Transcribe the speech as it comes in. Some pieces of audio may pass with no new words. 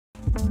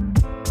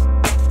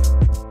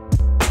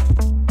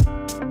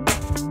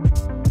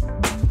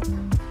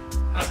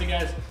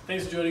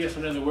thanks for joining us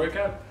for another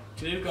workout.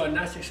 Today we've got a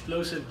nice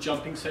explosive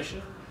jumping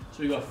session. So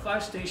we've got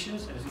 5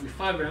 stations and it's going to be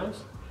 5 rounds.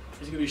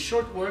 It's going to be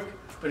short work,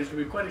 but it's going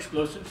to be quite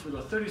explosive. So we've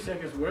got 30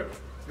 seconds work,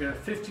 we're going to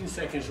have 15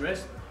 seconds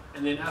rest,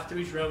 and then after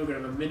each round we're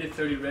going to have a minute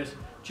 30 rest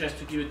just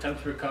to give it time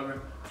to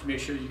recover to make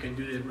sure you can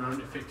do the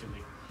round effectively.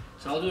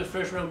 So I'll do the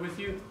first round with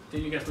you,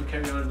 then you guys will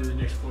carry on and do the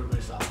next 4 by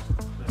yourselves.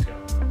 Let's go.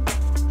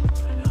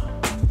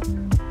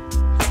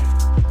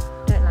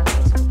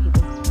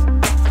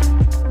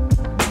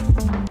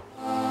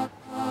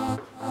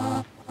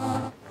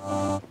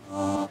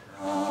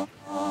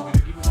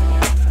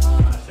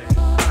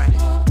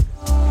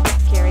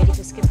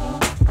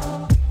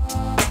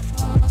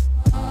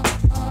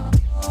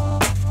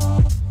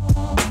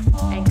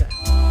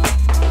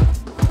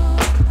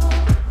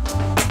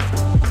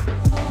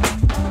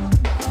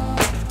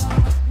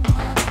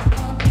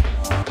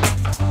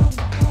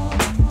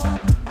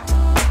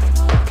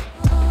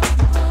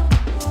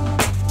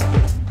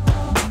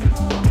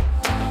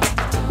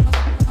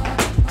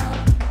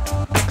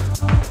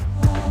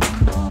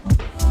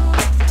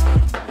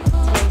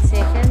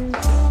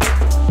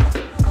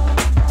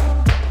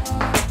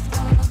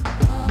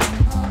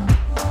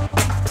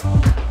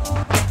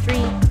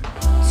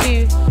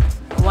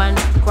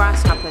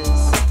 Grasshoppers.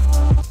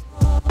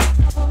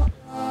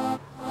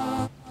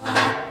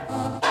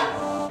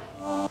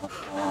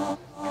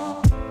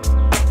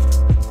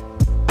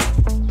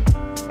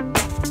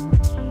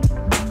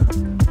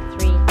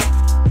 3,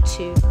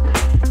 2,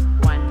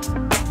 1,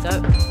 go.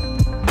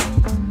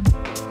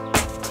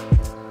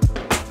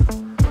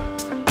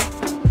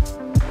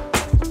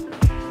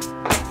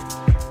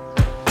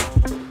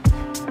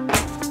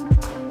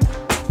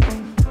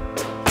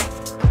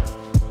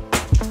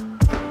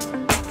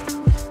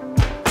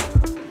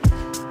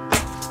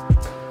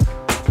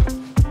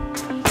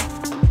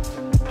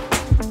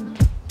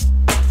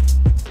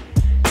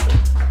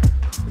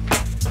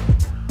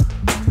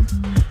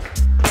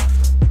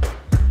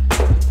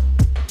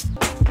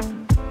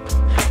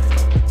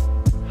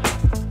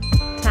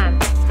 10.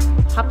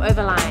 Hop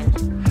over line.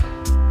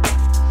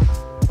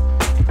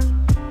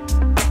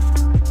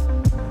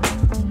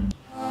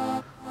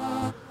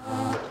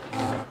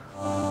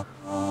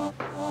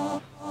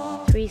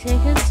 3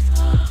 seconds.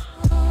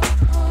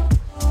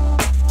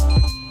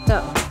 Go.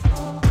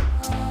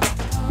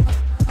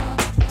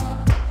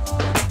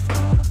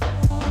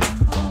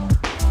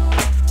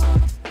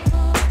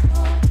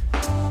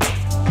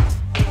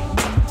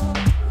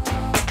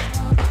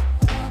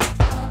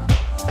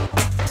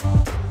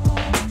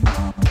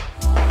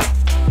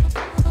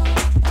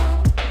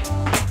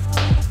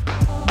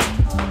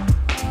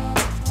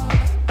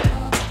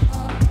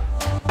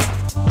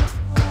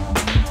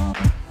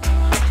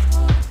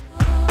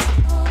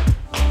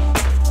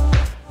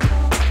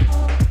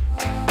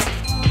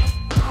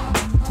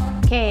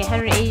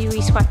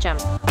 180-degree squat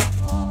jump.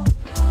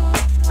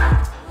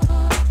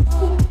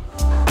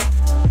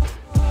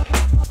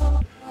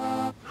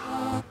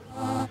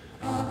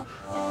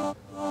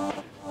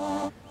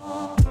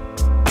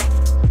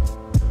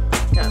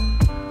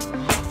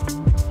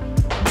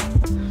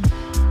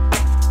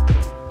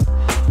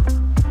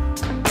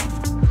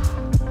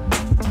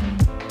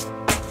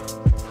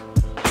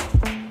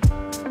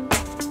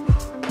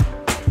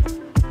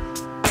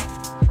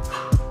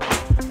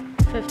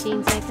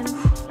 15 seconds.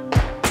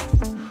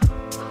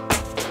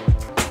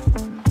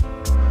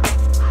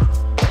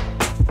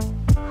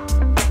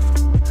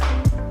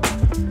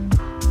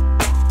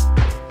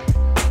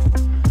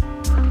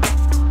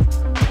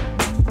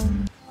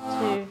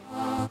 2,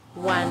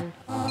 1,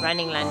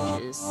 running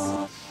lunges.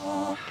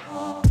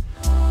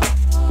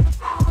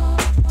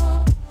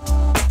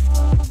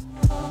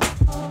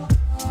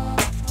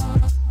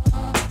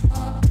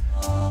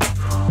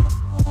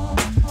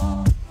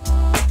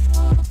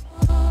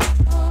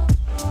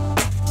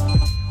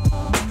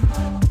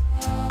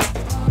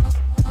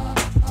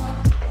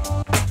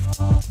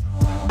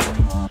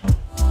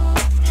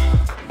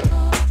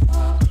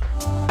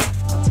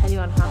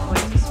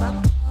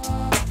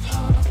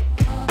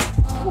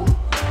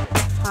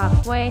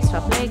 'Halfway,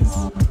 swap legs.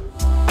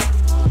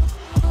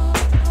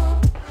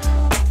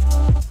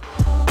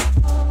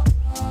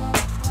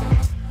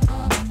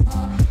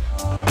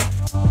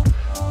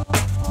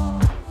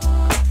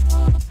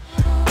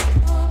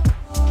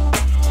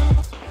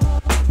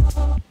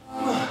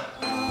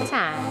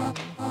 10.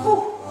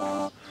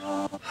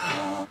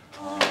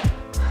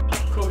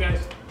 Cool guys,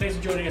 thanks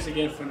for joining us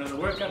again for another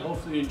workout.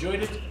 Hopefully you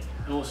enjoyed it,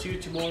 and we'll see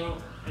you tomorrow.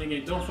 And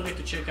again, don't forget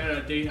to check out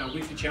our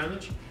weekly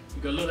challenge.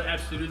 We've got a lot of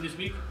apps to do this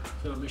week,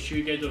 so make sure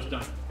you get those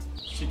done.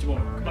 See you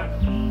tomorrow.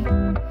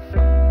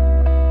 Goodbye.